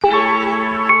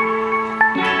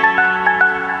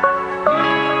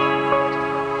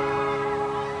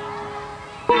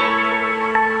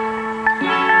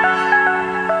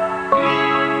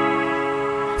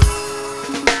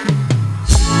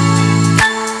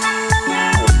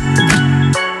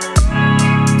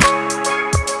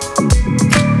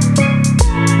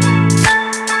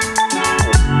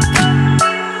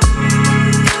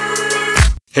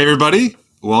everybody.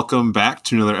 Welcome back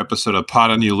to another episode of Pod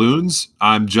on You Loons.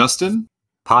 I'm Justin.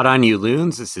 Pod on You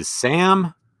Loons, this is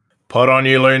Sam. Pod on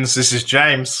You Loons, this is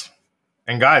James.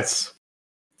 And guys,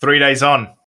 3 days on,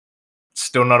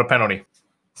 still not a penalty.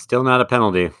 Still not a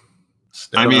penalty.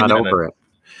 Still not over it.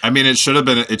 I mean, it should have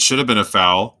been a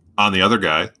foul on the other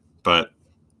guy, but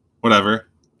whatever.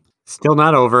 Still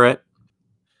not over it.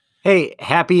 Hey,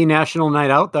 happy National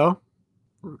Night Out, though.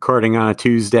 Recording on a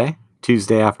Tuesday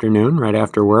afternoon, right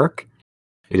after work.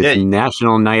 It is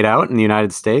National Night Out in the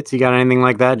United States. You got anything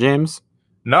like that, James?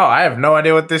 No, I have no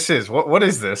idea what this is. What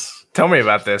is this? Tell me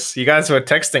about this. You guys were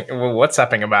texting,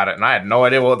 WhatsApping about it, and I had no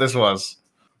idea what this was.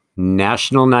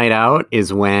 National Night Out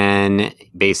is when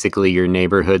basically your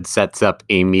neighborhood sets up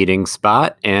a meeting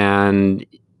spot and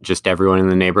just everyone in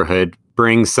the neighborhood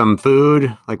brings some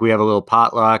food. Like we have a little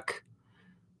potluck.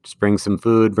 Just bring some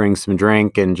food, bring some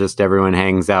drink, and just everyone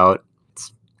hangs out.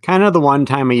 It's kind of the one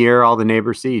time a year all the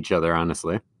neighbors see each other,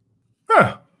 honestly.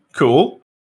 Huh. Cool.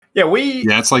 Yeah,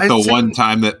 it's like one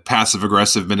time that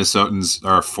passive-aggressive Minnesotans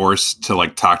are forced to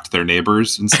like talk to their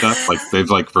neighbors and stuff. Like they've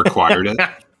like required it.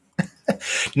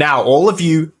 Now, all of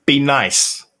you, be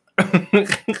nice.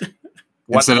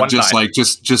 Instead of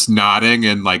just nodding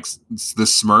and like the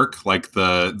smirk, like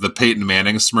the Peyton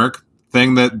Manning smirk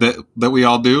thing that we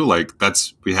all do. Like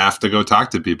we have to go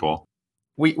talk to people.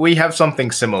 We have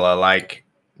something similar. Like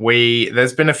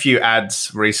there's been a few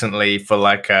ads recently for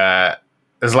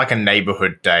there's like a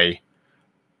neighborhood day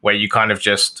where you kind of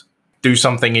just do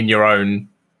something in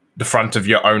the front of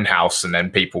your own house, and then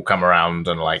people come around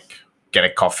and like get a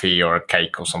coffee or a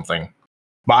cake or something.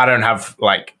 But I don't have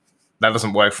that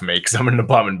doesn't work for me because I'm in an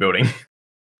apartment building.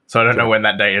 So I don't know when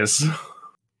that day is.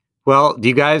 Well, do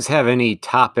you guys have any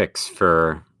topics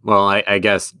I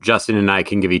guess Justin and I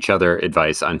can give each other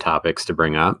advice on topics to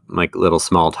bring up, like little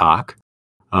small talk.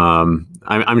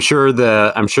 I'm sure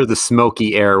the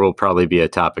smoky air will probably be a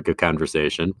topic of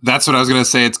conversation. That's what I was going to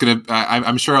say.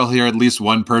 I'm sure I'll hear at least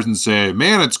one person say,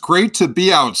 "Man, it's great to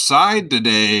be outside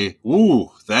today." Ooh,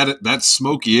 that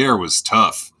smoky air was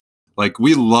tough. Like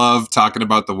we love talking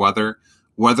about the weather.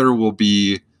 Weather will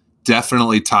be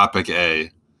definitely topic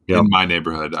A in my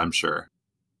neighborhood, I'm sure.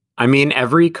 I mean,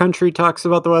 every country talks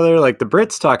about the weather. Like the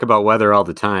Brits talk about weather all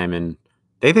the time, and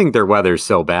they think their weather's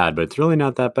so bad, but it's really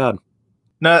not that bad.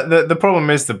 No, the problem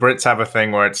is the Brits have a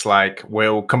thing where it's like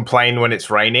we'll complain when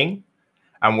it's raining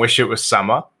and wish it was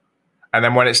summer. And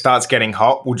then when it starts getting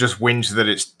hot, we'll just whinge that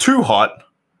it's too hot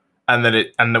and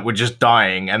that we're just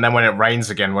dying. And then when it rains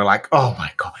again, we're like, oh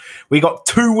my God, we got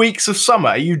 2 weeks of summer.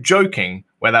 Are you joking?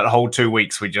 Where that whole 2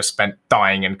 weeks we just spent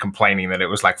dying and complaining that it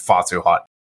was like far too hot.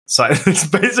 So it's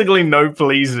basically no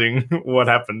pleasing what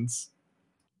happens.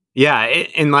 Yeah.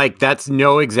 And like, that's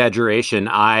no exaggeration.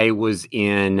 I was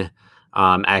in...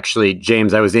 actually,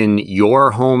 James, I was in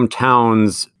your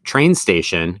hometown's train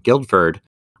station, Guildford.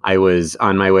 I was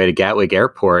on my way to Gatwick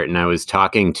Airport, and I was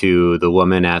talking to the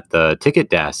woman at the ticket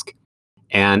desk.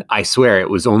 And I swear it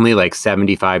was only like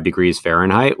 75 degrees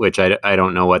Fahrenheit, which I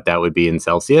don't know what that would be in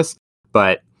Celsius.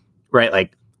 But, right,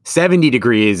 like 70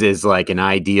 degrees is like an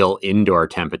ideal indoor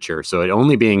temperature. So it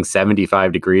only being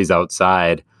 75 degrees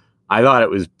outside, I thought it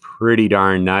was pretty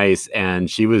darn nice. And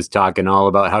she was talking all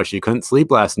about how she couldn't sleep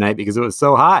last night because it was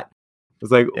so hot. It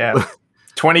was like,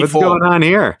 24. What's going on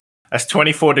here? That's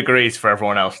 24 degrees for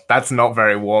everyone else. That's not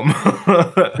very warm.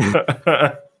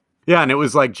 Yeah, and it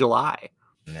was like July.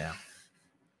 Yeah.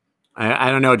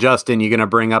 I don't know, Justin, you going to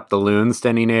bring up the loons to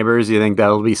any neighbors? You think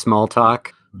that'll be small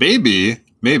talk? Maybe.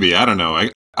 I don't know.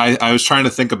 I was trying to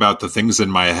think about the things in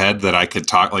my head that I could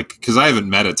talk, like, because I haven't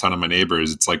met a ton of my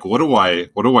neighbors. It's like, what do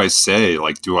I say?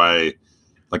 Like,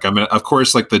 of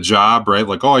course, like the job, right?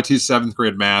 Like, oh, I teach 7th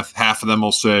grade math. Half of them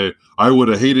will say, I would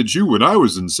have hated you when I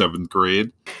was in 7th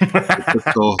grade.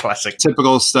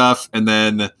 Typical stuff. And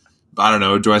then, I don't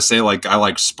know, do I say like, I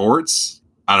like sports?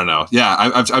 I don't know. Yeah,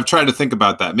 I've tried to think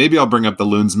about that. Maybe I'll bring up the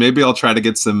loons. Maybe I'll try to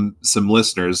get some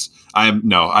listeners.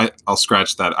 I'll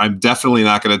scratch that. I'm definitely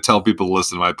not going to tell people to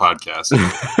listen to my podcast.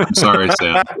 I'm sorry,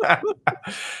 Sam.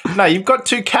 No, you've got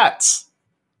 2 cats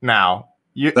now.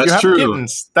 That's you have true.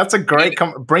 Kittens. That's a great.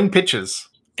 Bring pictures.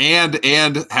 And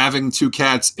having 2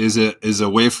 cats is a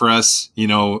way for us,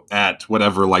 at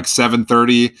whatever, like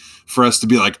 7:30, for us to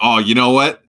be like, oh, you know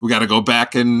what? We got to go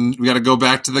back to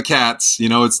the cats.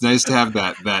 It's nice to have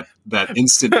that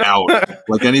instant out.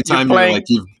 Like anytime you're like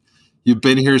you've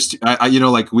been here,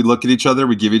 like we look at each other,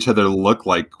 we give each other a look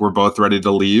like we're both ready to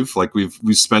leave. Like we've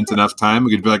spent enough time.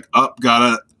 We could be like, oh,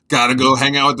 gotta go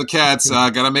hang out with the cats.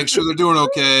 Gotta make sure they're doing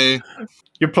okay.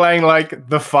 You're playing like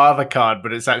the father card,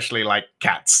 but it's actually like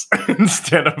cats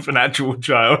instead of an actual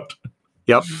child.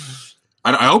 Yep.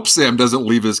 I hope Sam doesn't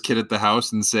leave his kid at the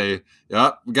house and say,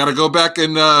 "Yeah, we got to go back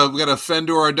and we got to fend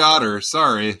to our daughter."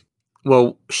 Sorry.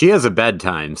 Well, she has a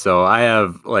bedtime, so I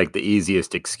have like the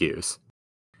easiest excuse.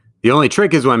 The only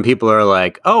trick is when people are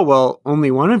like, "Oh, well, only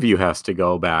one of you has to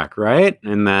go back, right?"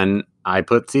 And then I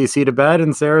put Cece to bed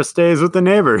and Sarah stays with the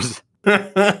neighbors.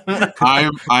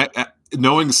 I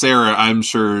knowing Sarah, I'm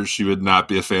sure she would not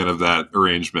be a fan of that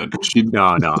arrangement. She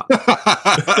No.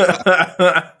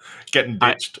 Getting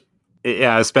ditched.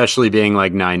 Yeah, especially being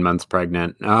like 9 months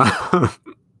pregnant.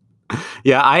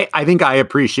 Yeah, I think I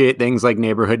appreciate things like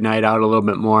neighborhood night out a little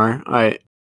bit more. I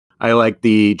like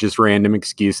the just random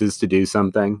excuses to do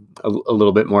something a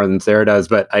little bit more than Sarah does,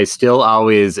 but I still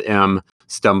always am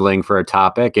stumbling for a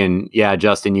topic. And yeah,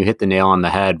 Justin, you hit the nail on the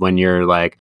head when you're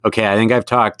like, okay, I think I've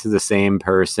talked to the same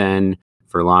person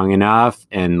for long enough,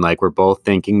 and like we're both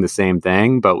thinking the same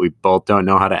thing, but we both don't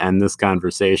know how to end this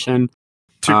conversation.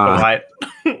 Too polite.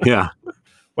 Yeah.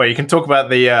 Well, you can talk about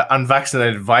the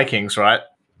unvaccinated Vikings, right?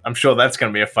 I'm sure that's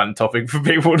going to be a fun topic for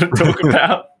people to talk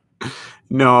about.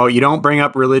 No, you don't bring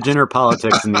up religion or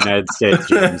politics in the United States,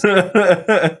 James.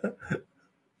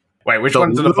 Wait, which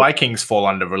one do the Vikings fall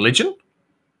under? Religion?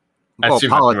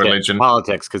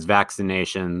 Politics, because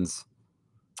vaccinations.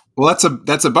 Well,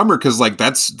 that's a bummer because like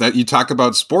that you talk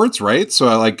about sports, right? So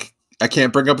I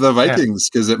can't bring up the Vikings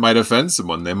because it might offend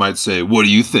someone. They might say, "What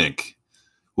do you think?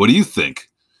 What do you think?"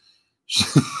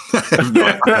 I have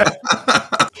no idea.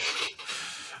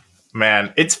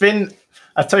 Man, it's been.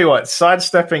 I tell you what,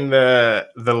 sidestepping the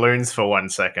loons for 1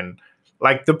 second.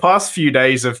 Like the past few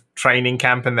days of training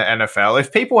camp in the NFL,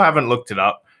 if people haven't looked it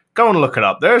up, go and look it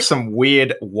up. There's some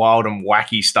weird, wild, and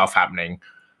wacky stuff happening.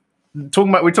 We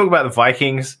talk about the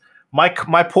Vikings. My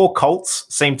poor Colts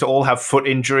seem to all have foot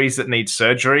injuries that need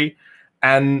surgery,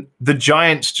 and the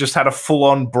Giants just had a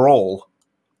full-on brawl.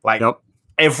 Like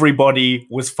everybody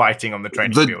was fighting on the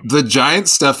training field. The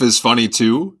Giants stuff is funny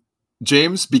too,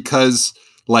 James, because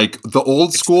like the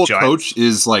old school coach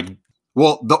is like,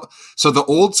 the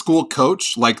old school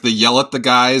coach, like the yell at the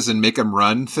guys and make them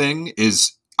run thing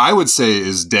is, I would say,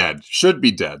 is dead. Should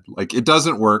be dead. Like it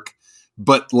doesn't work.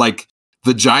 But like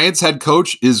the Giants head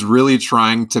coach is really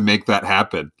trying to make that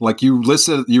happen. Like you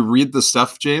read the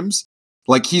stuff, James,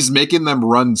 like he's making them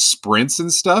run sprints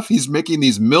and stuff. He's making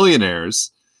these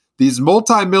multi-millionaires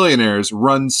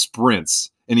run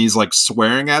sprints, and he's like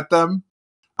swearing at them.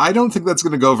 I don't think that's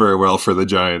going to go very well for the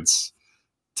Giants,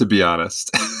 to be honest.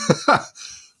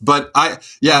 But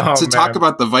talk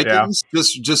about the Vikings,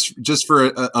 just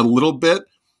for a little bit.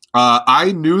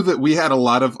 I knew that we had a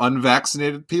lot of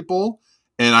unvaccinated people,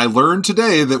 and I learned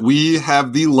today that we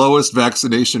have the lowest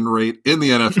vaccination rate in the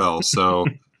NFL. So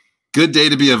good day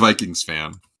to be a Vikings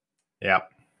fan. Yeah.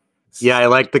 Yeah, I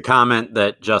like the comment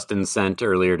that Justin sent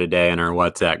earlier today in our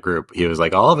WhatsApp group. He was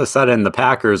like, all of a sudden, the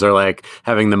Packers are like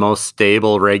having the most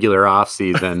stable regular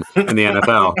offseason in the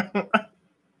NFL.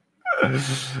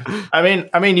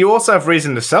 I mean, you also have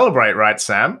reason to celebrate, right,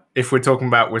 Sam? If we're talking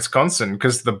about Wisconsin,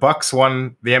 because the Bucks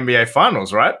won the NBA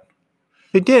Finals, right?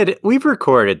 They did. We've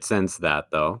recorded since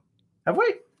that, though. Have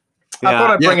we? I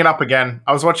thought I'd bring it up again.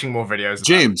 I was watching more videos.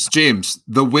 James,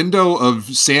 the window of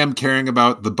Sam caring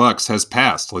about the Bucks has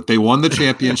passed. Like they won the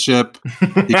championship.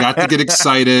 He got to get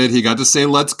excited. He got to say,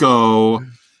 "Let's go."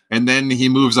 And then he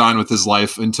moves on with his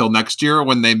life until next year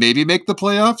when they maybe make the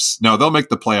playoffs. No, they'll make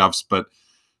the playoffs. But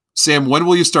Sam, when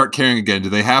will you start caring again? Do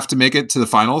they have to make it to the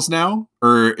finals now?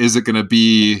 Or is it going to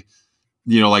be,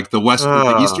 like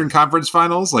the Eastern Conference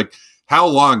finals? Like, how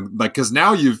long? Like, because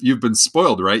now you've been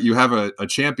spoiled, right? You have a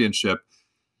championship.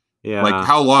 Yeah. Like,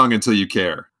 how long until you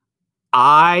care?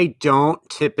 I don't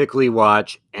typically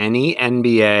watch any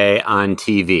NBA on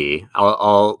TV.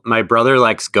 My brother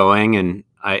likes going, and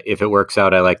if it works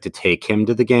out, I like to take him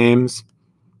to the games.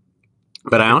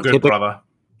 But I don't typically.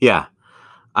 Yeah,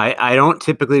 I don't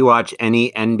typically watch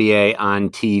any NBA on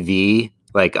TV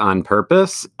like on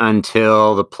purpose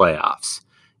until the playoffs.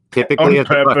 Typically on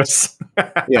purpose.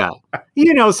 Yeah.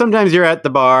 Sometimes you're at the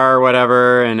bar or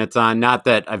whatever, and it's on. Not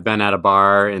that I've been at a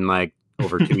bar in like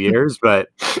over 2 years, but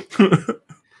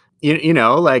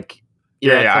like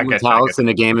you're at someone's house and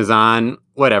a game is on,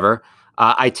 whatever.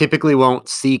 I typically won't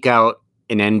seek out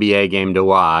an NBA game to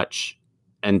watch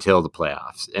until the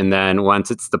playoffs. And then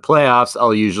once it's the playoffs,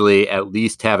 I'll usually at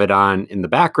least have it on in the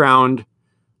background.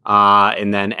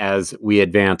 And then as we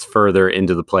advance further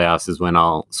into the playoffs is when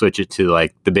I'll switch it to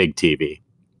like the big TV.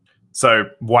 So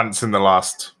once in the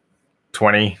last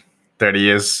 20, 30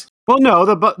 years? Well, no,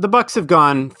 the Bucks have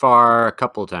gone far a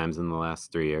couple of times in the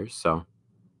last 3 years. So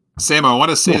Sam, I want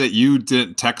to say that you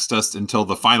didn't text us until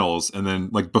the finals, and then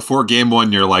like before game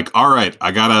one, you're like, "All right,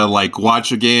 I gotta like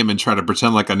watch a game and try to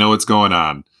pretend like I know what's going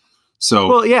on." So,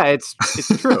 well, yeah, it's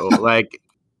true. Like,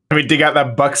 Let me dig out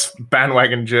that Bucks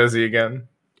bandwagon jersey again.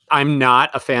 I'm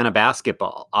not a fan of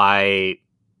basketball. I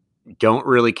don't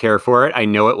really care for it. I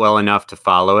know it well enough to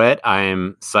follow it.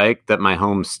 I'm psyched that my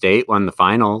home state won the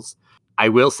finals. I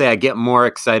will say I get more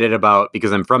excited about,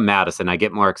 because I'm from Madison, I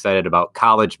get more excited about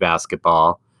college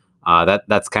basketball.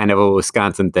 That's kind of a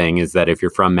Wisconsin thing, is that if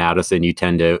you're from Madison, you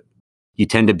tend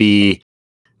to be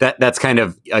that's kind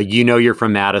of you're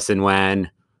from Madison when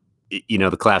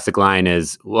the classic line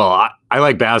is, well, I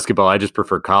like basketball, I just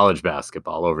prefer college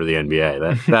basketball over the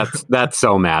NBA. That's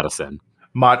so Madison.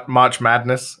 March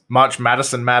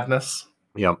Madison madness.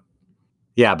 Yep.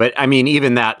 Yeah, but I mean,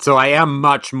 even that. So I am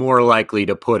much more likely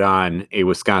to put on a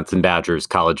Wisconsin Badgers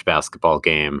college basketball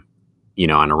game,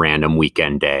 on a random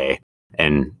weekend day,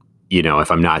 and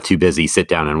if I'm not too busy, sit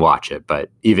down and watch it. But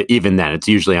even then, it's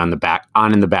usually on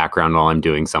in the background while I'm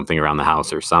doing something around the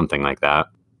house or something like that.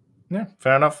 Yeah,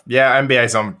 fair enough. Yeah,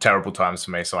 NBA's on terrible times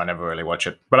for me, so I never really watch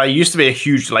it. But I used to be a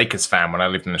huge Lakers fan when I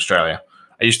lived in Australia.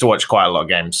 I used to watch quite a lot of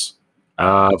games.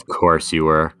 Of course you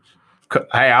were.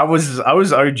 Hey, I was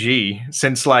OG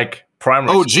since like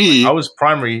primary. OG. School. I was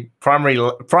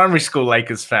primary school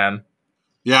Lakers fan.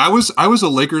 Yeah, I was a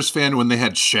Lakers fan when they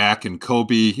had Shaq and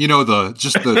Kobe.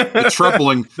 The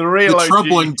troubling the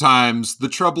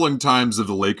troubling times of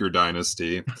the Laker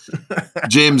dynasty.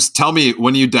 James, tell me,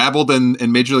 when you dabbled in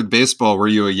Major League Baseball, were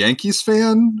you a Yankees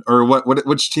fan, or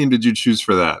which team did you choose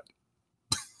for that?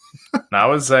 I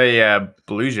was a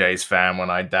Blue Jays fan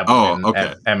when I dabbled in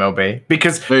MLB,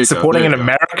 because supporting an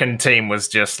American team was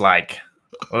just like,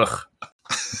 ugh.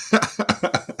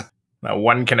 That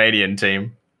one Canadian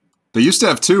team. They used to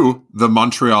have two, the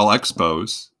Montreal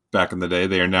Expos back in the day.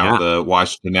 They are now the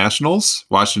Washington Nationals.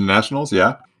 Washington Nationals,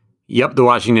 yeah. Yep, the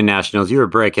Washington Nationals. You were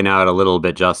breaking out a little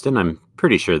bit, Justin. I'm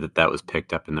pretty sure that was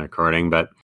picked up in the recording. But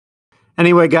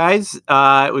anyway, guys,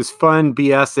 it was fun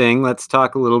BSing. Let's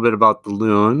talk a little bit about the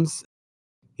Loons.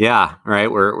 Yeah, right.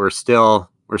 We're still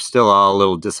all a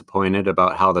little disappointed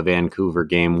about how the Vancouver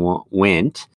game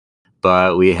went,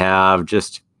 but we have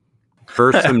just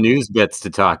first some news bits to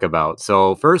talk about.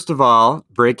 So first of all,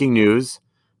 breaking news: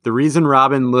 the reason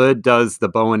Robin Hood does the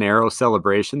bow and arrow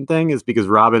celebration thing is because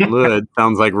Robin Hood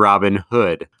sounds like Robin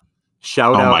Hood.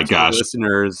 Shout out to the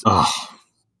listeners. Oh.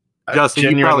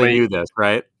 Justin, you probably knew this,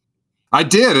 right? I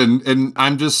did, and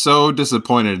I'm just so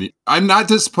disappointed. I'm not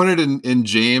disappointed in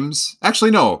James.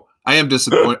 Actually, no, I am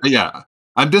disappointed. Yeah,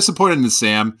 I'm disappointed in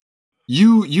Sam.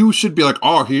 You should be like,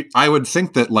 I would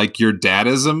think that like your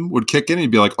dadism would kick in and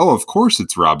you'd be like, oh, of course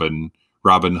it's Robin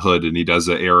Hood, and he does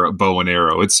a bow and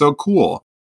arrow. It's so cool.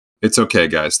 It's okay,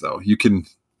 guys, though. You can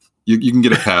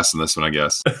get a pass on this one, I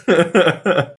guess.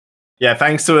 Yeah,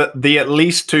 thanks to the at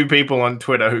least two people on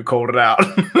Twitter who called it out.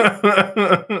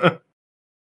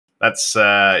 That's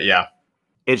yeah.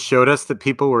 It showed us that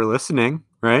people were listening,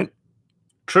 right?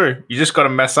 True. You just got to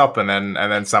mess up and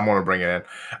then someone will bring it in.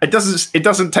 It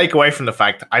doesn't take away from the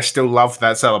fact I still love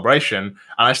that celebration, and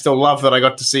I still love that I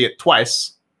got to see it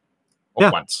twice. Or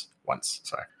once.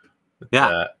 Sorry.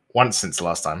 Yeah. Once since the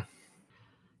last time.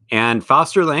 And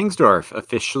Foster Langsdorff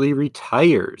officially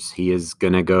retires. He is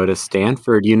going to go to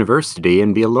Stanford University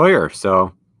and be a lawyer.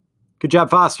 So good job,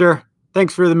 Foster.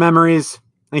 Thanks for the memories.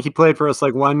 I think he played for us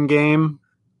like one game.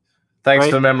 Thanks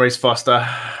for the memories, Foster.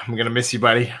 I'm going to miss you,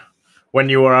 buddy. When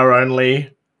you were our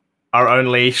only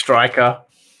striker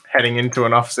heading into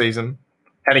an off season.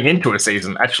 Heading into a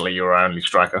season, actually, you were our only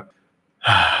striker.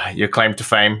 Your claim to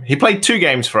fame. He played 2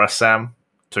 games for us, Sam.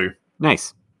 2.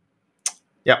 Nice.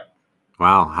 Yep.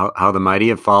 Wow, how the mighty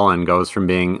have fallen. Goes from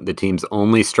being the team's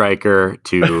only striker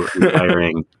to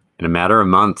retiring in a matter of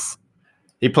months.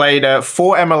 He played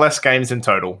 4 MLS games in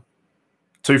total.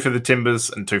 2 for the Timbers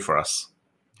and 2 for us.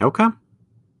 Okay.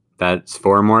 That's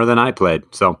 4 more than I played.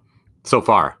 So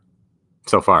far.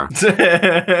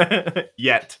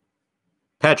 Yet.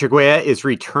 Patrick Weah is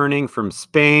returning from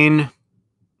Spain.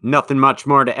 Nothing much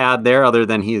more to add there other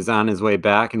than he is on his way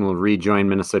back and will rejoin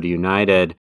Minnesota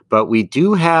United. But we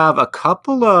do have a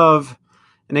couple of,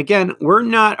 and again, we're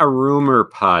not a rumor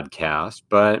podcast,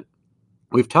 but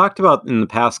we've talked about in the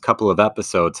past couple of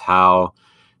episodes how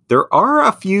there are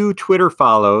a few Twitter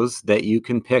follows that you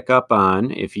can pick up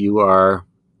on if you are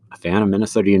a fan of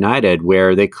Minnesota United,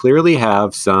 where they clearly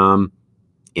have some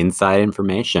inside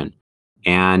information.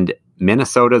 And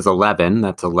Minnesota's 11,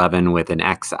 that's 11 with an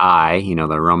XI,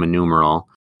 the Roman numeral,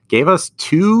 gave us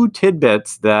 2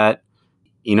 tidbits that,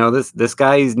 this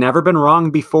guy's never been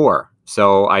wrong before.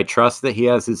 So I trust that he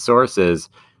has his sources.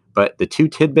 But the two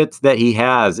tidbits that he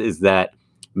has is that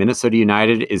Minnesota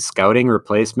United is scouting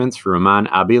replacements for Roman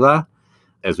Abila.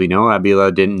 As we know,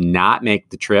 Abila did not make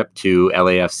the trip to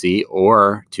LAFC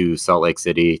or to Salt Lake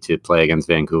City to play against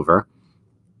Vancouver.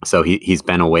 So he's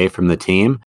been away from the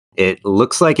team. It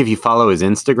looks like if you follow his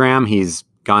Instagram, he's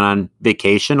gone on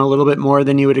vacation a little bit more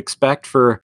than you would expect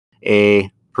for a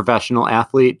professional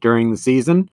athlete during the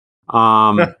season.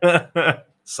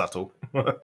 Subtle.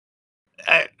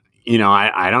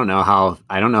 I don't know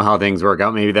how things work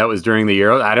out. Maybe that was during the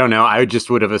Euro. I don't know. I just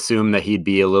would have assumed that he'd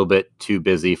be a little bit too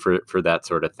busy for that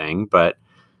sort of thing. But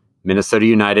Minnesota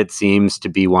United seems to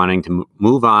be wanting to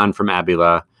move on from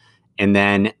Abila. And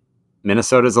then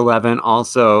Minnesota's 11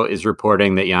 also is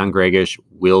reporting that Jan Gregish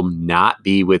will not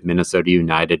be with Minnesota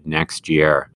United next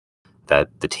year, that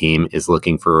the team is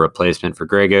looking for a replacement for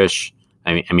Gregish.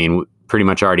 I mean, pretty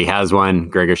much already has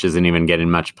one. Gregish isn't even getting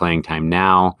much playing time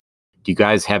now. Do you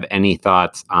guys have any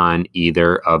thoughts on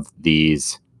either of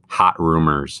these hot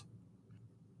rumors?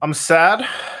 I'm sad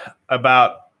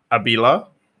about Abila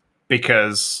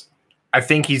because I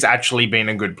think he's actually been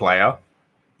a good player.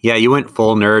 Yeah, you went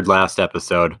full nerd last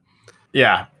episode.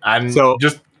 Yeah, and so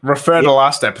just refer to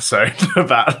last episode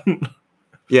about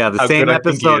the same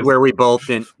episode where we both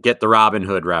didn't get the Robin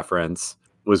Hood reference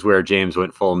was where James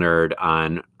went full nerd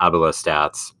on Abila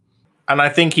stats. And I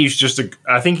think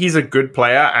he's a good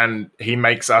player and he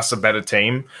makes us a better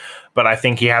team, but I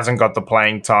think he hasn't got the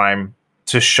playing time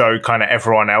to show kind of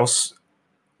everyone else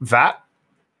that.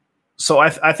 So I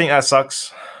think that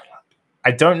sucks.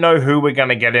 I don't know who we're going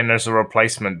to get in as a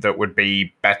replacement that would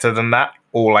be better than that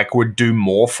or like would do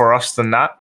more for us than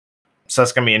that. So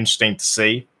that's going to be interesting to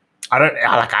see. I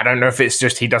don't know if it's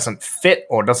just he doesn't fit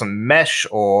or doesn't mesh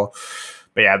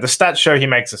but yeah, the stats show he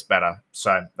makes us better.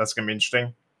 So that's going to be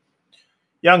interesting.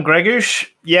 Jan Gregish,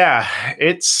 yeah,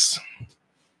 it's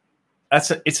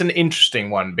an interesting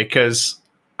one because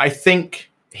I think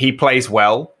he plays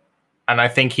well and I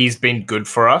think he's been good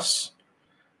for us.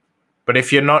 But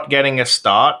if you're not getting a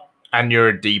start and you're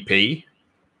a DP,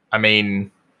 I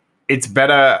mean, it's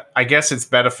better. I guess it's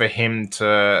better for him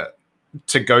to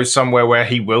go somewhere where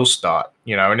he will start,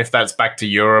 and if that's back to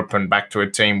Europe and back to a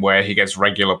team where he gets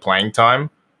regular playing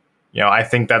time, I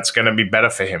think that's going to be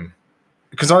better for him.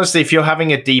 Because honestly, if you're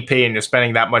having a DP and you're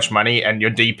spending that much money and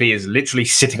your DP is literally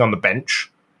sitting on the bench,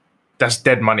 that's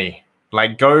dead money.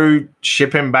 Like, go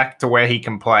ship him back to where he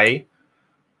can play.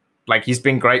 Like, he's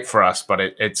been great for us, but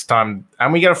it's time.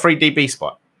 And we get a free DP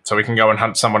spot. So we can go and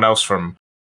hunt someone else from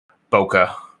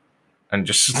Boca and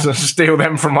just steal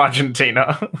them from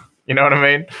Argentina. You know what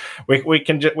I mean? We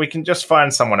can just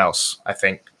find someone else, I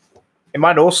think. It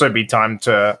might also be time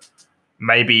to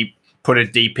maybe put a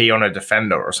DP on a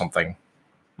defender or something.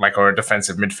 Or a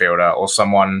defensive midfielder or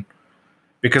someone,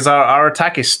 because our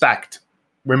attack is stacked.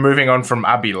 We're moving on from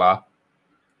Abila,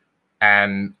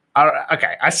 and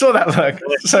I saw that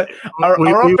look. So our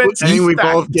offense. We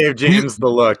both gave James the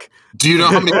look. Do you know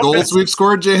how many goals we've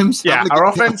scored, James? Yeah, our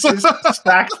offense is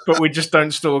stacked, but we just don't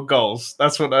score goals.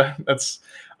 That's what.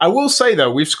 I will say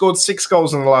though, we've scored 6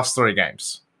 goals in the last 3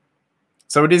 games,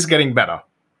 so it is getting better.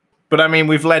 But I mean,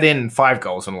 we've let in 5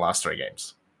 goals in the last 3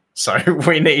 games. So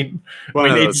we need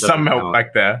some help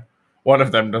back there. One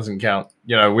of them doesn't count.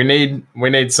 We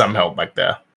need some help back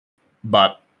there.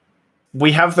 But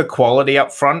we have the quality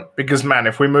up front because, man,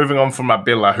 if we're moving on from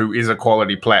Abila, who is a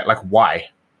quality player, why?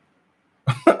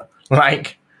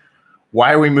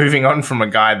 Why are we moving on from a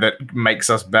guy that makes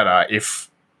us better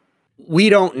if we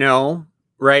don't know,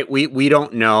 right? We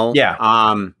don't know. Yeah.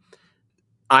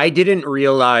 I didn't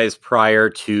realize prior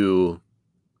to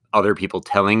other people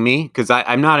telling me, because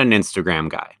I'm not an Instagram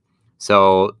guy.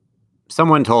 So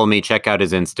someone told me, check out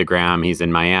his Instagram. He's in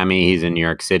Miami. He's in New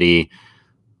York City,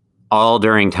 all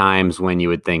during times when you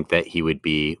would think that he would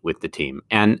be with the team.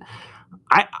 And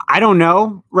I don't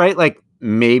know, right?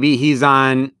 Maybe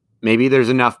there's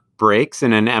enough breaks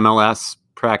in an MLS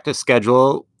practice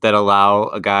schedule that allow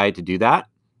a guy to do that.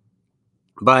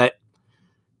 But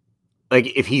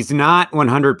if he's not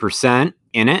 100%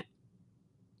 in it,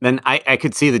 then I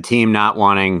could see the team not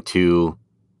wanting to.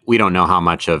 We don't know how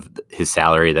much of his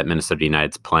salary that Minnesota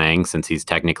United's playing since he's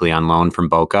technically on loan from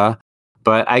Boca.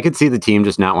 But I could see the team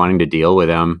just not wanting to deal with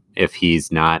him if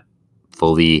he's not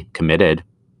fully committed.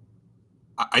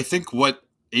 I think what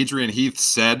Adrian Heath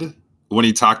said when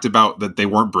he talked about that they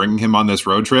weren't bringing him on this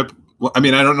road trip. Well, I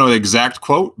mean, I don't know the exact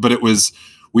quote, but it was,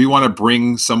 we want to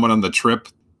bring someone on the trip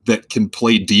that can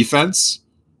play defense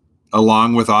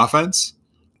along with offense.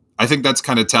 I think that's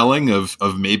kind of telling of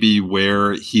maybe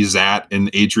where he's at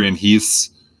in Adrian Heath's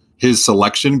his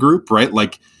selection group, right?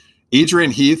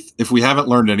 Adrian Heath, if we haven't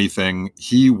learned anything,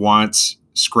 he wants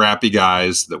scrappy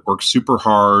guys that work super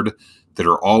hard, that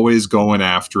are always going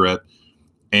after it.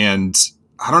 And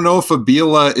I don't know if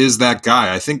Abila is that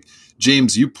guy. I think,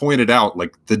 James, you pointed out,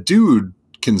 like, the dude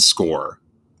can score,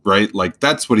 right? Like,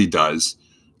 that's what he does.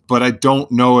 But I don't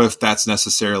know if that's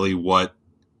necessarily what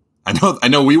I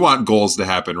know we want goals to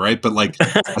happen, right? But like,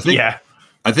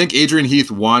 I think Adrian Heath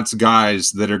wants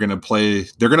guys that are going to play.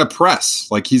 They're going to press.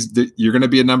 Like, you're going to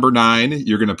be a number 9.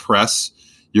 You're going to press.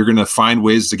 You're going to find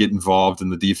ways to get involved in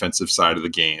the defensive side of the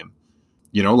game.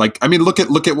 You know, like, I mean, look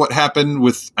at what happened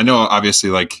with. I know,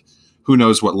 obviously, like, who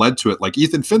knows what led to it? Like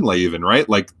Ethan Finlay, even, right?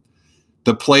 Like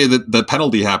the play that the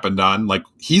penalty happened on. Like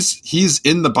he's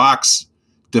in the box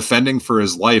defending for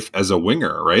his life as a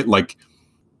winger, right? Like,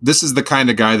 this is the kind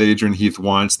of guy that Adrian Heath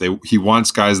wants. He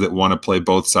wants guys that want to play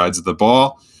both sides of the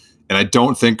ball. And I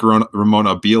don't think Ramon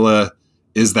Abila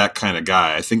is that kind of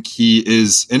guy. I think he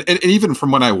is, and even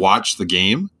from when I watched the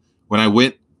game, when I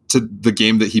went to the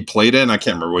game that he played in, I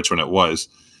can't remember which one it was,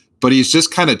 but he's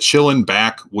just kind of chilling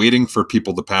back, waiting for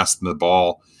people to pass him the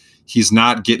ball. He's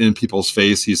not getting in people's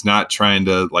face. He's not trying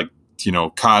to, like, you know,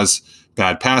 cause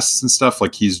bad passes and stuff.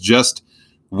 Like, he's just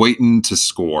waiting to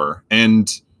score. And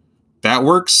that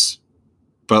works,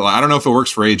 but I don't know if it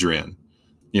works for Adrian,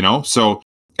 you know? So,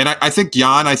 and I think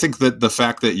Jan, I think that the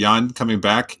fact that Jan coming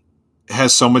back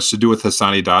has so much to do with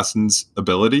Hassani Dotson's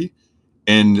ability.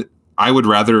 And I would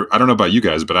rather, I don't know about you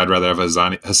guys, but I'd rather have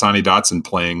Hassani Dotson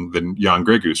playing than Jan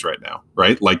Gregus right now,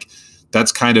 right? Like,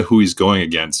 that's kind of who he's going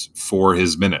against for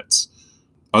his minutes,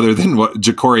 other than what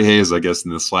Ja'Cory Hayes, I guess,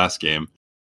 in this last game.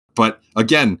 But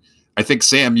again, I think,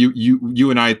 Sam, you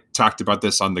and I talked about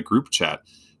this on the group chat.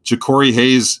 Ja'Cory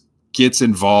Hayes gets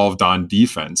involved on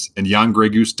defense, and Jan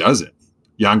Gregus doesn't.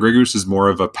 Jan Gregus is more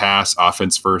of a pass,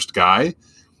 offense-first guy.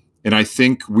 And I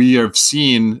think we have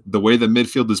seen the way the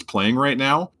midfield is playing right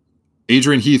now,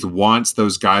 Adrian Heath wants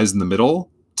those guys in the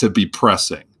middle to be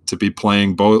pressing, to be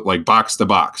playing both, like, box to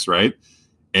box, right?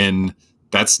 And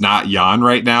that's not Jan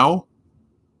right now.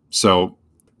 So,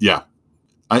 yeah,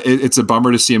 it's a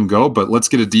bummer to see him go, but let's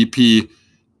get a DP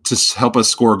to help us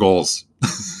score goals.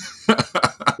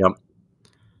 Yep.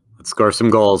 Let's score some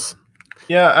goals.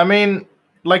 Yeah, I mean,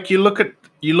 like, you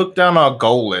look down our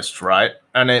goal list, right?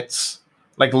 And it's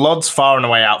like Lod's far and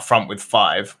away out front with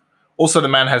 5. Also, the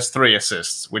man has 3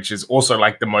 assists, which is also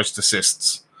like the most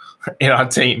assists in our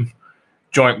team,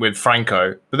 joint with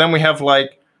Franco. But then we have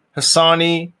like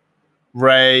Hassani,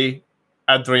 Ray,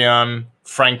 Adrian,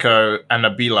 Franco, and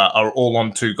Abila are all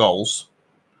on 2 goals.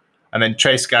 And then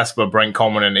Chase Gasper, Brent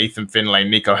Coleman, and Ethan Finlay,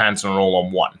 Nico Hansen are all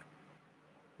on 1.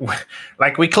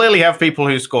 Like, we clearly have people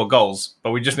who score goals,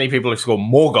 but we just need people who score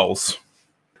more goals.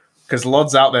 Because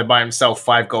Lod's out there by himself,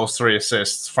 5 goals, 3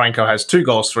 assists. Franco has 2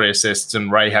 goals, 3 assists,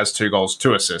 and Ray has 2 goals,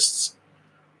 2 assists.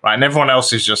 Right, and everyone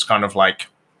else is just kind of like,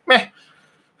 meh.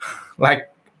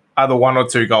 Like, either 1 or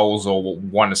 2 goals or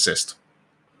 1 assist.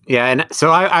 Yeah, and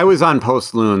so I was on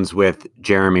Post Loons with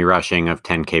Jeremy Rushing of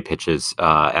 10K Pitches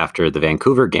after the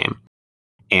Vancouver game.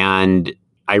 And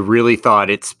I really thought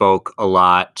it spoke a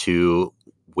lot to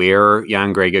where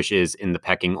Jan Gregus is in the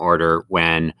pecking order,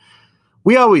 when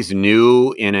we always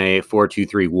knew in a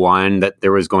 4-2-3-1 that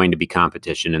there was going to be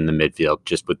competition in the midfield,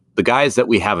 just with the guys that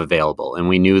we have available. And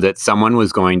we knew that someone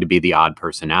was going to be the odd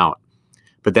person out.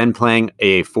 But then playing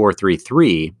a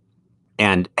 4-3-3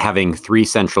 and having 3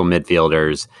 central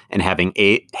midfielders and having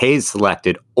Hayes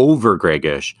selected over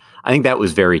Gregus, I think that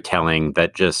was very telling.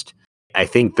 That just, I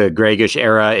think the Gregus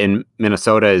era in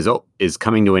Minnesota is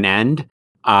coming to an end.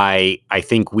 I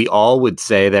think we all would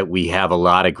say that we have a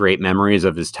lot of great memories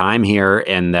of his time here,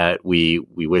 and that we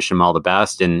wish him all the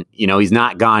best. And, you know, he's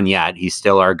not gone yet. He's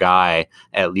still our guy,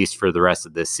 at least for the rest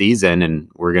of this season. And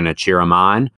we're going to cheer him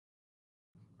on,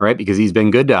 right? Because he's been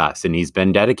good to us and he's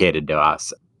been dedicated to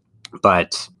us.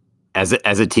 But as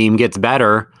a team gets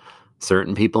better,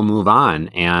 certain people move on.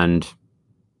 And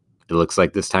it looks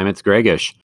like this time it's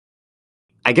Gregus.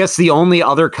 I guess the only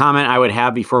other comment I would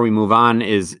have before we move on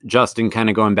is, Justin, kind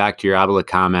of going back to your Abila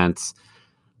comments.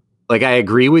 Like, I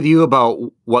agree with you about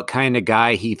what kind of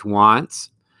guy Heath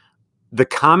wants. The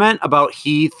comment about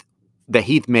Heath that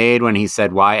Heath made when he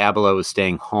said why Abila was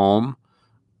staying home,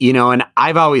 you know, and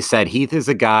I've always said Heath is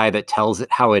a guy that tells it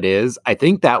how it is. I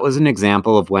think that was an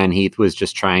example of when Heath was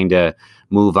just trying to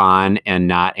move on and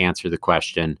not answer the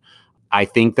question. I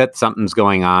think that something's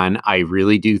going on. I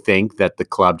really do think that the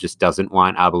club just doesn't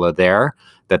want Abila there,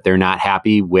 that they're not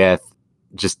happy with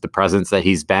just the presence that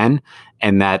he's been,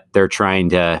 and that they're trying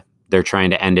to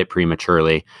end it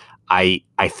prematurely. I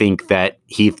think that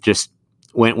Heath just,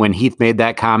 when Heath made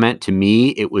that comment, to me,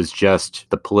 it was just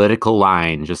the political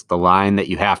line, just the line that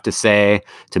you have to say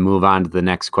to move on to the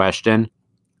next question.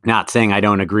 Not saying I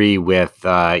don't agree with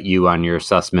you on your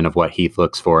assessment of what Heath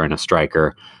looks for in a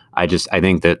striker. I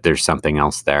think that there's something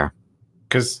else there.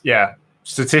 Because,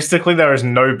 statistically, there is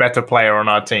no better player on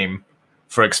our team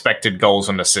for expected goals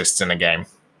and assists in a game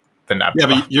than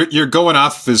Abdullah. Yeah, but you're going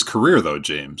off of his career, though,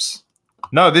 James.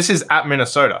 No, this is at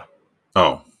Minnesota.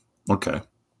 Oh, okay.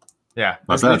 Yeah,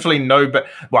 there's literally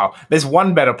well, there's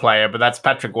one better player, but that's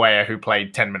Patrick Weah, who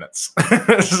played 10 minutes.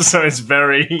 So it's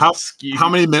very skewed. How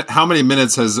many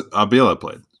minutes has Abila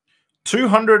played?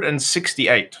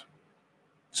 268.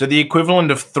 So the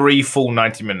equivalent of 3 full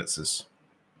 90 minutes.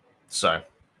 So.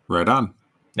 Right on.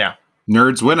 Yeah.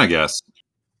 Nerds win, I guess.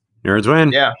 Nerds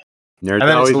win. Yeah. Nerds and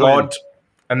then always it's Lod, win.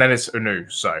 and then it's Unu.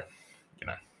 So,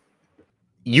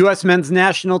 U.S. men's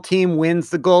national team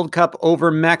wins the Gold Cup over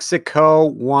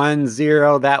Mexico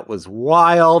 1-0. That was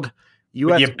wild.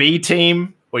 With your B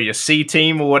team or your C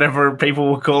team or whatever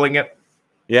people were calling it.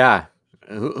 Yeah.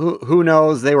 Who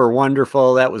knows? They were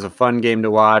wonderful. That was a fun game to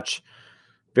watch.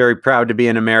 Very proud to be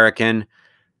an American.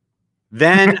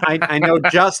 Then I know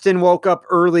Justin woke up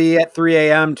early at 3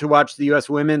 a.m. to watch the U.S.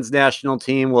 women's national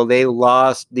team. Well, they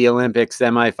lost the Olympic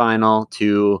semifinal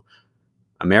to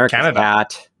America's Canada.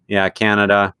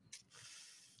 Canada.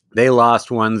 They lost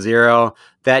 1-0.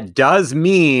 That does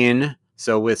mean,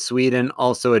 so with Sweden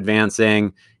also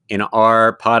advancing in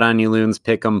our Pot on You Loons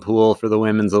pick'em pool for the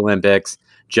Women's Olympics,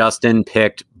 Justin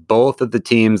picked both of the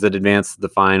teams that advanced to the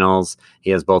finals. He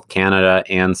has both Canada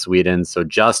and Sweden. So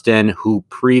Justin, who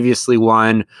previously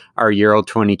won our Euro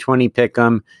 2020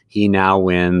 pick'em, he now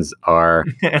wins our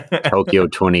Tokyo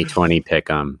 2020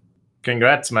 pick'em.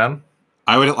 Congrats, man.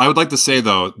 I would like to say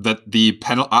though that the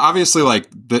penalty, obviously, like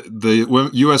the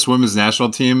U.S. women's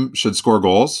national team should score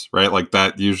goals, right? Like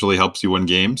that usually helps you win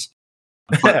games.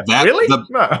 But really?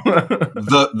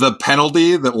 The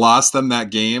penalty that lost them that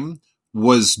game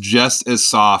was just as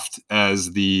soft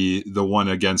as the one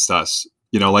against us.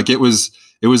 Like it was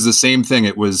the same thing.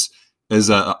 It was as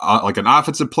like an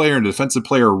offensive player and a defensive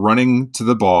player running to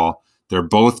the ball. They're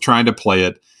both trying to play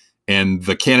it, and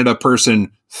the Canada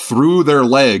person threw their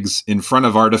legs in front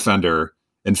of our defender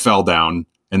and fell down,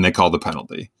 and they called the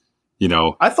penalty.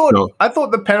 I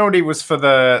thought the penalty was for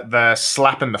the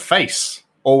slap in the face,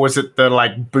 or was it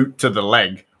the boot to the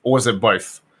leg, or was it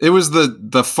both? It was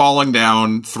the falling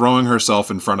down, throwing herself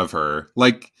in front of her.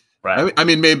 Like, right. I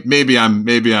mean, maybe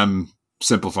I'm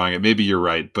simplifying it. Maybe you're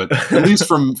right, but at least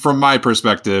from my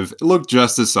perspective, it looked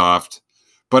just as soft.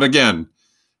 But again,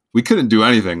 we couldn't do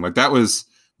anything. Like that was.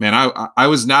 Man, I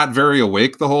was not very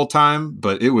awake the whole time,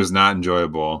 but it was not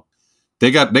enjoyable.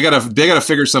 They got to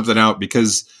figure something out,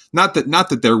 because not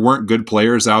that there weren't good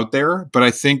players out there, but I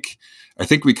think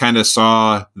we kind of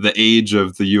saw the age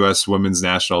of the U.S. women's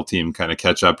national team kind of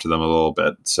catch up to them a little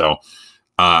bit. So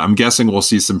I'm guessing we'll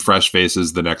see some fresh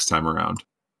faces the next time around.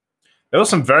 There were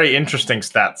some very interesting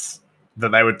stats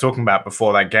that they were talking about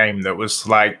before that game. That was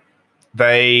like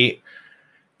the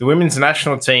women's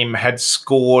national team had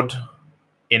scored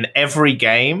in every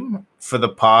game for the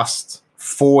past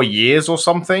 4 years or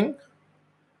something.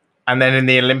 And then in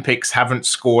the Olympics haven't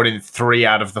scored in 3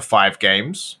 out of the 5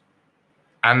 games.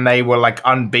 And they were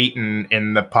unbeaten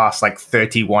in the past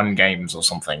 31 games or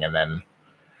something. And then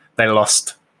they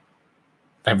lost.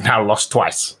 They've now lost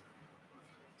twice.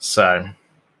 So,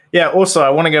 yeah, also I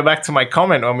want to go back to my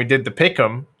comment when we did the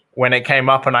pick'em, when it came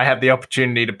up and I had the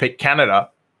opportunity to pick Canada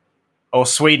or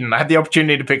Sweden. I had the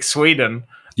opportunity to pick Sweden.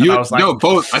 I was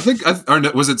both. I think,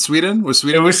 was it Sweden? Was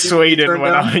Sweden? It was Sweden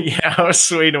I was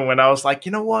Sweden when I was like,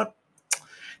 you know what?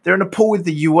 They're in a pool with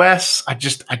the US.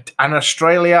 And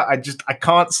Australia. I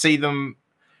can't see them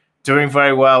doing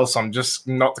very well, so I'm just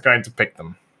not going to pick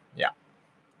them. Yeah.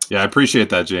 Yeah, I appreciate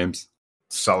that, James.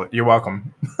 Solid. You're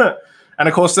welcome. And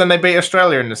of course, then they beat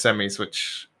Australia in the semis,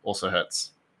 which also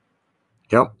hurts.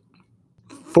 Yep.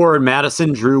 Forward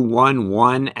Madison drew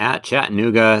 1-1 at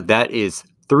Chattanooga. That is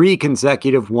 3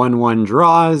 consecutive 1-1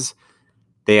 draws.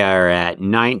 They are at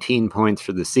 19 points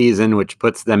for the season, which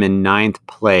puts them in 9th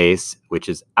place, which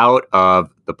is out of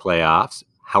the playoffs.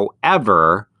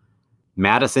 However,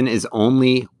 Madison is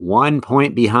only 1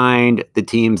 point behind the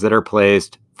teams that are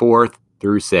placed 4th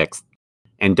through 6th,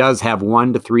 and does have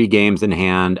 1 to 3 games in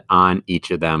hand on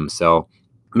each of them. So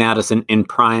Madison in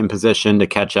prime position to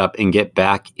catch up and get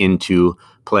back into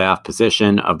playoff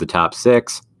position of the top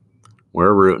 6.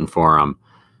 We're rooting for them.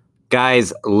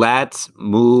 Guys, let's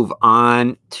move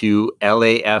on to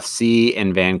LAFC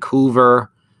in Vancouver.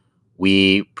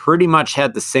 We pretty much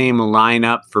had the same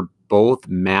lineup for both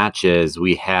matches.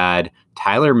 We had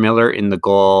Tyler Miller in the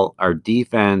goal. Our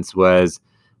defense was,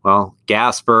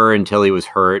 Gasper until he was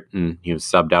hurt and he was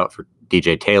subbed out for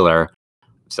DJ Taylor.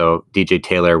 So DJ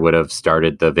Taylor would have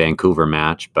started the Vancouver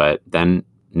match, but then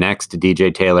next to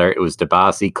DJ Taylor, it was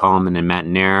DeBasi, Kallman, and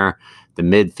Matanair. The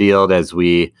midfield, as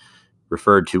we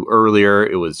referred to earlier,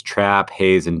 it was Trapp,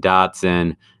 Hayes, and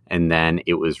Dotson. And then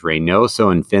it was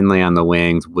Reynoso and Finlay on the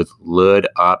wings with Lod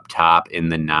up top in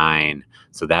the 9.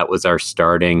 So that was our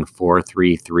starting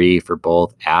 4-3-3 for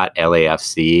both at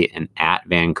LAFC and at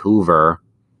Vancouver.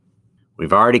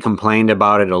 We've already complained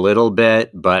about it a little bit,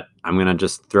 but I'm going to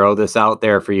just throw this out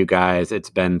there for you guys. It's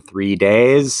been 3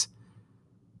 days.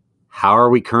 How are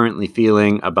we currently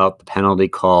feeling about the penalty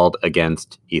called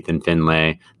against Ethan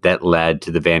Finlay that led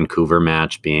to the Vancouver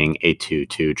match being a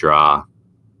 2-2 draw?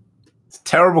 It's a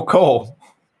terrible call.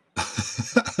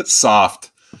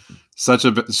 Soft. Such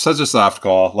a soft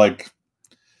call. Like,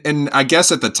 and I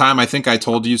guess at the time, I think I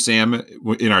told you, Sam,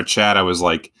 in our chat, I was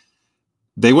like,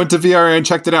 they went to VAR and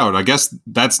checked it out. I guess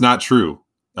that's not true.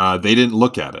 They didn't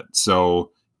look at it.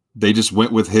 So they just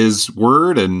went with his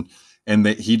word, and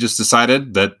he just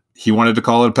decided that he wanted to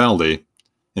call it a penalty,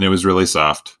 and it was really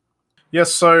soft. Yeah,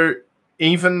 so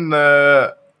even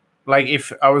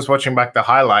if I was watching back the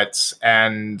highlights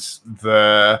and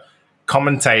the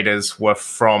commentators were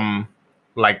from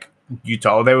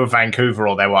Utah, or they were Vancouver,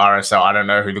 or they were RSL. I don't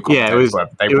know who the commentators were.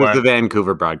 But it was the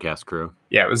Vancouver broadcast crew.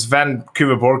 Yeah, it was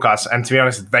Vancouver broadcast, and to be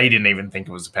honest, they didn't even think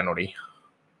it was a penalty.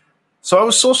 So I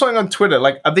saw something on Twitter,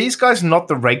 are these guys not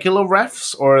the regular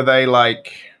refs, or are they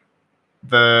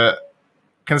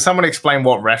Can someone explain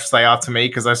what refs they are to me?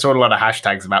 Because I saw a lot of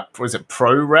hashtags about, was it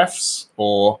pro refs,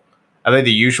 or are they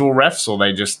the usual refs, or are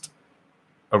they just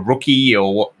a rookie,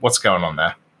 or what's going on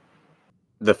there?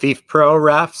 The FIFA Pro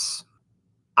refs,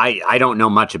 I don't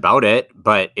know much about it,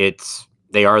 but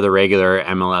they are the regular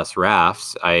MLS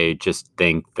refs. I just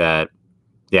think that,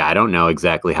 I don't know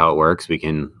exactly how it works. We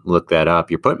can look that up.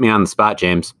 You're putting me on the spot,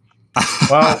 James.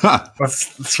 Well,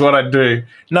 that's what I do.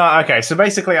 No, okay. So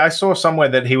basically, I saw somewhere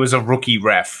that he was a rookie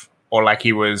ref, or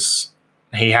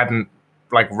he hadn't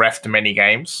refed many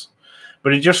games.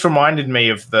 But it just reminded me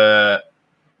of the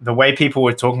way people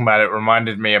were talking about it.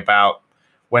 Reminded me about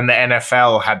when the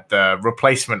NFL had the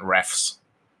replacement refs.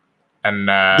 And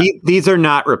these are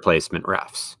not replacement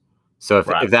refs. So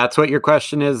if that's what your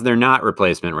question is, they're not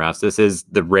replacement refs. This is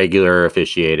the regular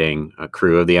officiating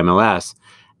crew of the MLS,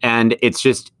 and it's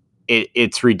just.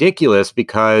 It's ridiculous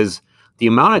because the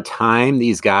amount of time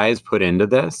these guys put into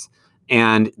this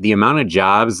and the amount of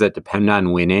jobs that depend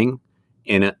on winning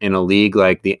in a league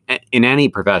in any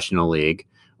professional league,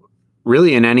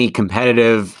 really in any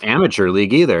competitive amateur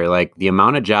league either, the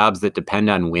amount of jobs that depend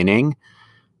on winning,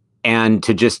 and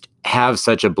to just have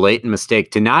such a blatant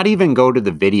mistake, to not even go to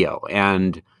the video.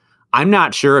 And I'm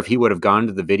not sure if he would have gone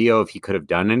to the video if he could have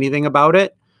done anything about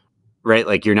it.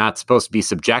 Right? You're not supposed to be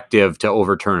subjective to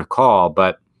overturn a call,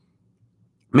 but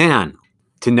man,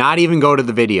 to not even go to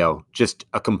the video, just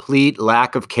a complete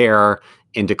lack of care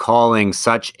into calling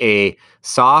such a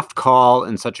soft call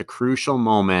in such a crucial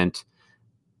moment,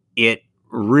 it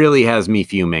really has me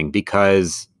fuming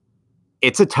because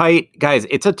it's a tight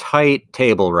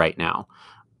table right now.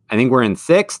 I think we're in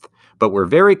 6th, but we're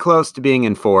very close to being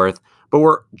in 4th, but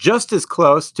we're just as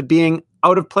close to being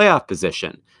out of playoff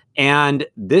position. And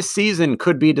this season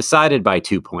could be decided by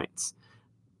 2 points.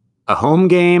 A home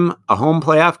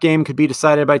playoff game could be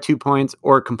decided by 2 points,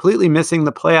 or completely missing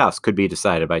the playoffs could be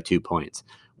decided by 2 points.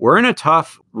 We're in a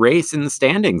tough race in the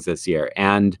standings this year.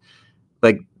 And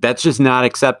that's just not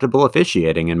acceptable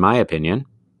officiating, in my opinion.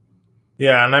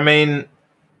 Yeah. And I mean,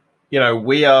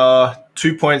 we are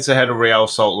 2 points ahead of Real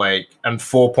Salt Lake and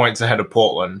 4 points ahead of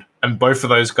Portland. And both of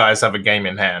those guys have a game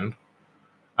in hand.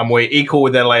 And we're equal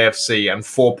with LAFC and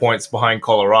 4 points behind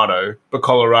Colorado, but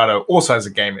Colorado also has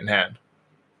a game in hand.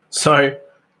 So,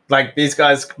 these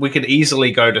guys, we could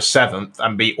easily go to 7th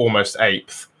and be almost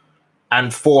 8th.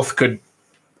 And 4th could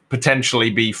potentially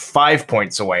be 5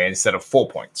 points away instead of 4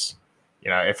 points,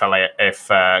 if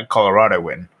Colorado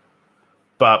win.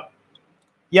 But,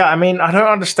 yeah, I mean, I don't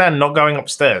understand not going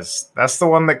upstairs. That's the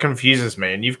one that confuses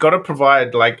me. And you've got to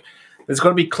provide, there's got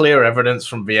to be clear evidence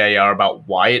from VAR about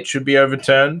why it should be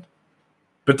overturned.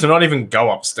 But to not even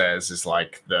go upstairs is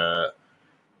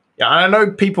I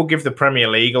know people give the Premier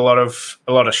League a lot of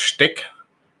shtick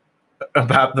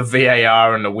about the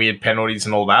VAR and the weird penalties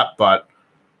and all that, but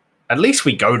at least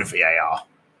we go to VAR.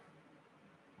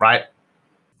 Right?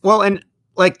 Well, and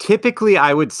typically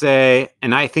I would say,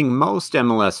 and I think most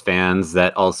MLS fans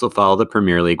that also follow the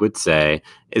Premier League would say,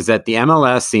 is that the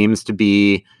MLS seems to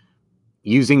be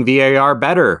using VAR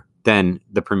better than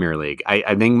the Premier League.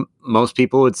 I think most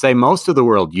people would say most of the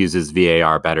world uses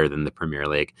VAR better than the Premier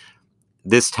League.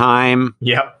 This time,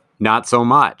 yep, not so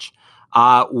much.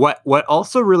 What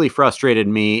also really frustrated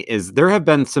me is there have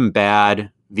been some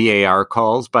bad VAR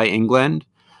calls by England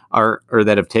or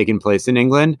that have taken place in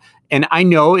England. And I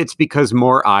know it's because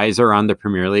more eyes are on the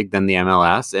Premier League than the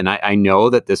MLS. And I know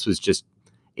that this was just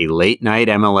a late night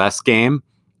MLS game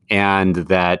and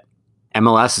that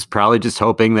MLS is probably just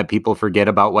hoping that people forget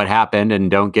about what happened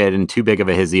and don't get in too big of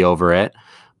a hizzy over it.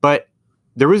 But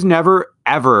there was never,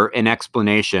 ever an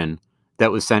explanation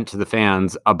that was sent to the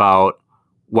fans about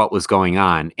what was going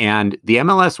on. And the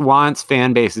MLS wants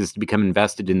fan bases to become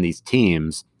invested in these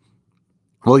teams.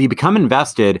 Well, you become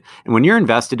invested, and when you're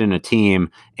invested in a team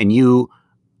and you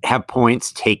have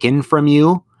points taken from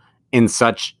you in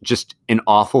such just an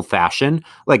awful fashion,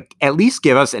 like at least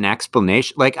give us an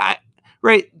explanation.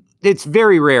 Right? It's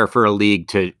very rare for a league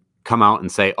to come out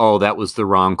and say, "Oh, that was the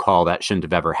wrong call. That shouldn't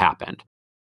have ever happened."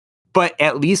 But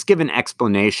at least give an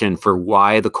explanation for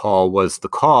why the call was the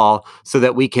call so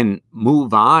that we can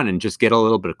move on and just get a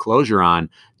little bit of closure on.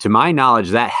 To my knowledge,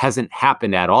 that hasn't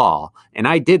happened at all. And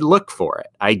I did look for it.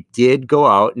 I did go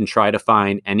out and try to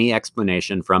find any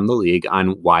explanation from the league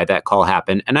on why that call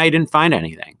happened, and I didn't find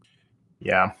anything.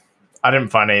 Yeah, I didn't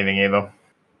find anything either.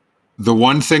 The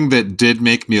one thing that did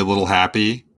make me a little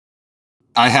happy,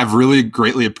 I have really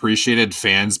greatly appreciated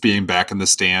fans being back in the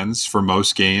stands for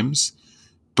most games.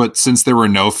 But since there were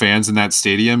no fans in that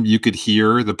stadium, you could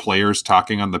hear the players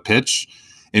talking on the pitch.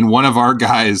 And one of our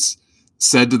guys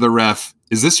said to the ref,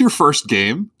 "Is this your first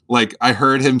game?" Like, I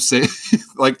heard him say,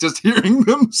 like, just hearing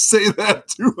them say that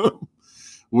to him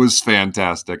was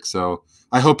fantastic. So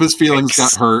I hope his feelings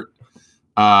got hurt.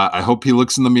 I hope he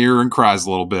looks in the mirror and cries a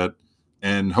little bit.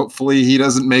 And hopefully he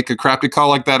doesn't make a crappy call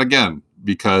like that again,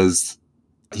 because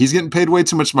he's getting paid way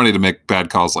too much money to make bad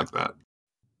calls like that.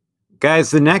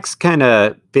 Guys, the next kind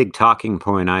of big talking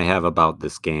point I have about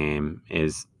this game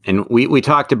is, and we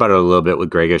talked about it a little bit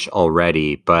with Gregish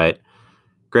already, but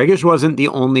Gregish wasn't the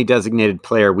only designated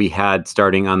player we had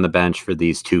starting on the bench for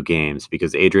these two games,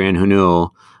 because Adrien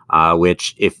Hunou,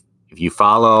 which if you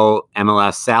follow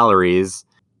MLS salaries,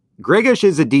 Gregish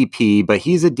is a DP, but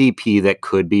he's a DP that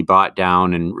could be bought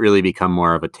down and really become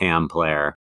more of a TAM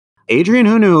player. Adrien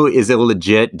Hunou is a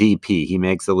legit DP. He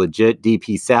makes a legit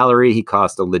DP salary. He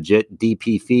cost a legit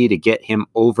DP fee to get him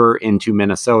over into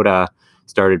Minnesota.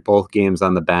 Started both games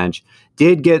on the bench.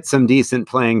 Did get some decent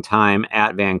playing time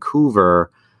at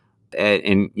Vancouver.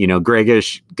 And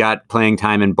Gregish got playing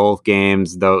time in both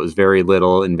games, though it was very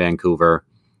little in Vancouver.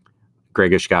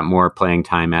 Gregish got more playing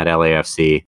time at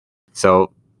LAFC.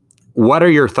 So what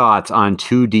are your thoughts on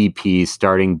two DPs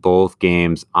starting both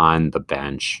games on the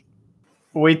bench?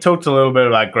 We talked a little bit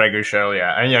about Gregish earlier,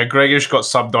 and Gregish got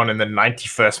subbed on in the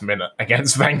 91st minute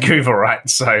against Vancouver, right?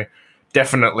 So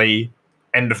definitely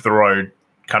end of the road,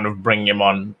 kind of bringing him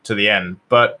on to the end.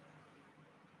 But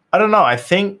I don't know. I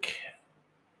think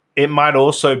it might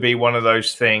also be one of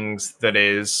those things that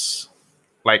is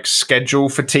like schedule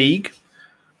fatigue.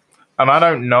 And I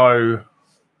don't know,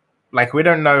 like, we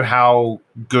don't know how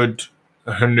good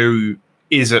Hunou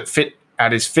is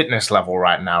at his fitness level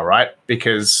right now, right?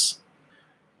 Because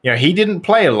he didn't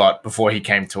play a lot before he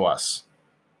came to us.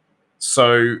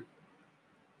 So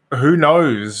who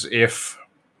knows if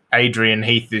Adrian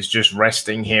Heath is just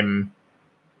resting him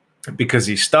because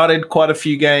he started quite a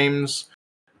few games.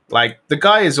 Like, the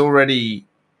guy is already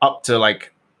up to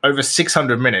like over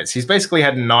 600 minutes. He's basically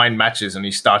had 9 matches and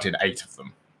he started 8 of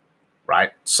them,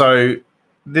 right? So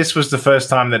this was the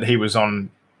first time that he was on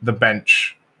the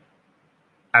bench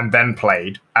and then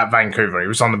played at Vancouver. He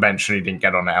was on the bench and he didn't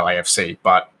get on at LAFC.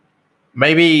 But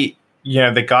maybe,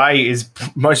 the guy is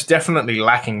most definitely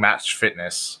lacking match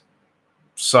fitness.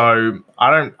 So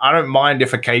I don't mind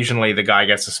if occasionally the guy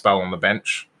gets a spell on the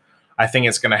bench. I think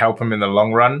it's going to help him in the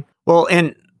long run. Well,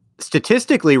 and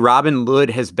statistically, Robin Lod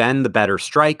has been the better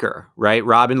striker, right?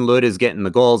 Robin Lod is getting the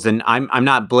goals, and I'm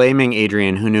not blaming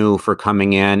Adrien Hunou for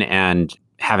coming in and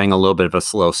having a little bit of a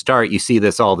slow start. You see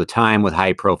this all the time with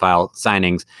high-profile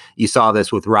signings. You saw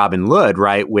this with Robin Lod,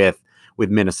 right, with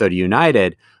Minnesota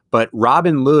United. But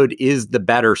Robin Lod is the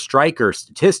better striker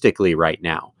statistically right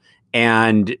now.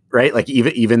 And, right, like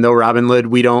even though Robin Lod,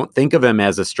 we don't think of him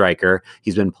as a striker,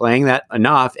 he's been playing that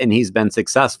enough, and he's been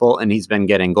successful, and he's been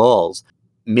getting goals.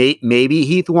 Maybe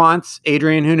Heath wants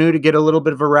Adrien Hunou to get a little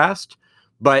bit of a rest,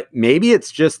 but maybe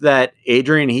it's just that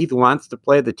Adrian Heath wants to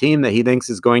play the team that he thinks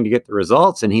is going to get the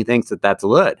results, and he thinks that that's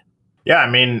Lod. Yeah, I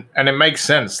mean, and it makes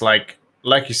sense. Like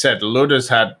you said, Lod has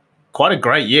had quite a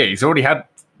great year. He's already had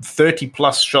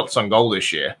 30-plus shots on goal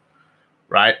this year,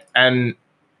 right? And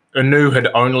Hunou had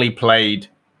only played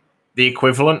the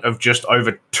equivalent of just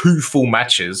over 2 full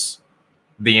matches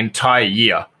the entire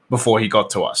year before he got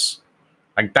to us,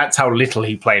 Like, that's how little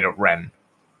he played at Rennes,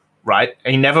 right?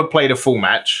 He never played a full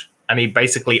match, and he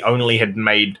basically only had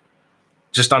made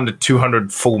just under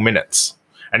 200 full minutes,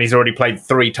 and he's already played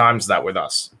 3 times that with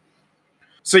us.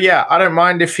 So yeah, I don't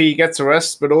mind if he gets a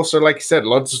rest, but also, like you said,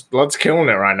 Lod's killing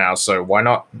it right now, so why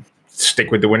not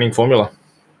stick with the winning formula?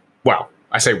 Well,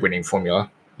 I say winning formula,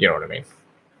 you know what I mean.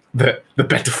 The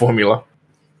better formula.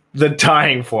 The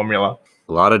tying formula.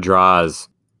 A lot of draws.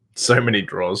 So many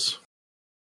draws.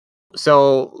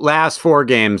 So last 4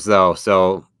 games, though.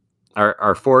 So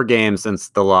our 4 games since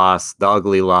the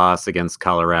ugly loss against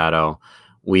Colorado,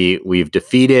 we've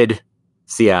defeated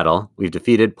Seattle, we've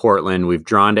defeated Portland, we've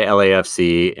drawn to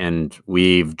LAFC, and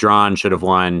should have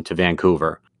won to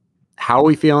Vancouver. How are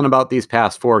we feeling about these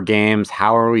past 4 games?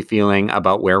 How are we feeling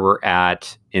about where we're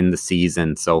at in the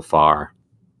season so far?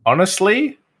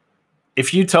 Honestly,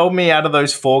 if you told me out of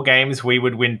those 4 games we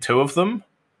would win 2 of them,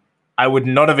 I would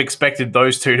not have expected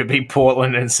those 2 to be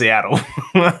Portland and Seattle.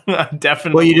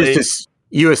 Definitely. Well,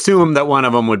 you assume that one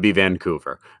of them would be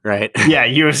Vancouver, right? Yeah,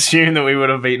 you assume that we would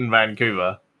have beaten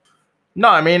Vancouver. No,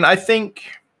 I mean, I think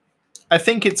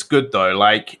it's good though.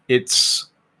 Like, it's,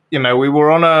 we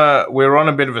were on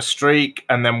a bit of a streak,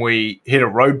 and then we hit a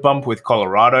road bump with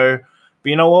Colorado. But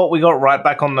you know what? We got right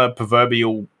back on the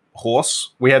proverbial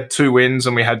horse. We had 2 wins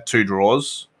and we had 2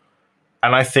 draws.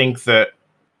 And I think that,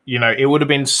 it would have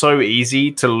been so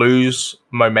easy to lose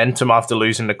momentum after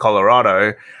losing to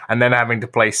Colorado and then having to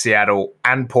play Seattle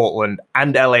and Portland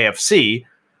and LAFC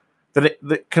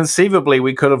that conceivably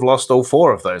we could have lost all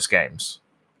 4 of those games.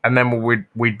 And then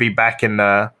we'd be back in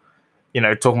the,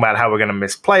 talking about how we're going to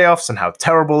miss playoffs and how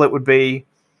terrible it would be.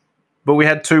 But we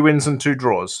had 2 wins and 2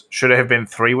 draws. Should it have been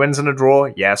 3 wins and a draw?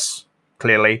 Yes,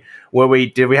 clearly.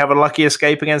 Did we have a lucky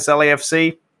escape against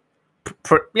LAFC?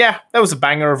 Yeah, that was a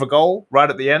banger of a goal right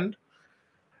at the end.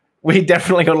 We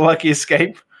definitely got a lucky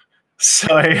escape.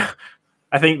 So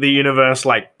I think the universe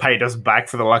paid us back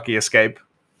for the lucky escape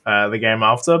the game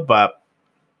after. But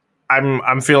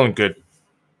I'm feeling good.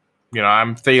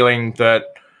 I'm feeling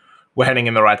that we're heading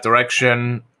in the right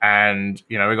direction. And,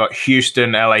 we got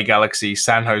Houston, LA Galaxy,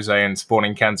 San Jose, and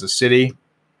Sporting Kansas City.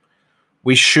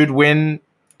 We should win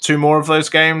 2 more of those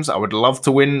games. I would love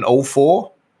to win all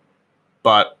 4.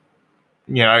 But,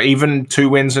 even 2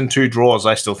 wins and 2 draws,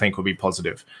 I still think would be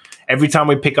positive. Every time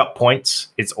we pick up points,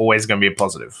 it's always going to be a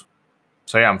positive.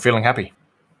 So, yeah, I'm feeling happy.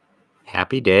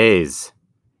 Happy days.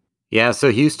 Yeah,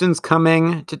 so Houston's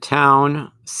coming to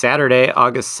town Saturday,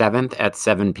 August 7th at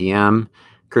 7 p.m.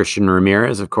 Christian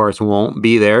Ramirez, of course, won't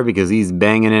be there because he's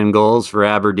banging in goals for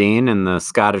Aberdeen in the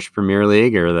Scottish Premier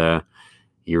League or the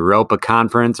Europa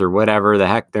Conference or whatever the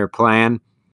heck they're playing.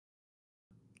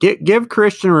 Give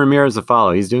Christian Ramirez a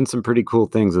follow. He's doing some pretty cool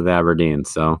things with Aberdeen,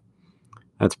 so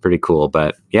that's pretty cool.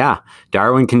 But yeah,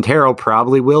 Darwin Quintero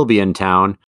probably will be in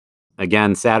town.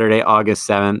 Again, Saturday, August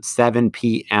 7th, 7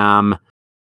 p.m.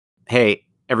 Hey,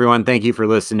 everyone, thank you for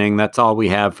listening. That's all we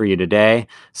have for you today.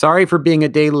 Sorry for being a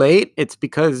day late. It's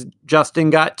because Justin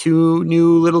got 2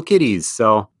 new little kitties.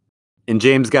 And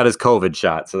James got his COVID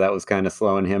shot, so that was kind of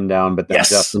slowing him down. But then Yes.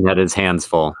 Justin had his hands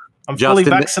full. I'm fully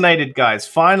vaccinated, guys.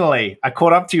 Finally, I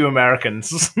caught up to you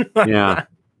Americans. Yeah.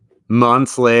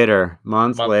 Months later.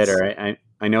 I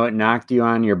know it knocked you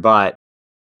on your butt.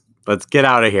 Let's get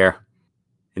out of here.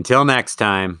 Until next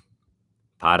time,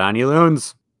 pot on you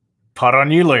loons. Pot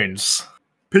on you loons.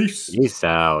 Peace. Peace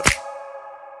out.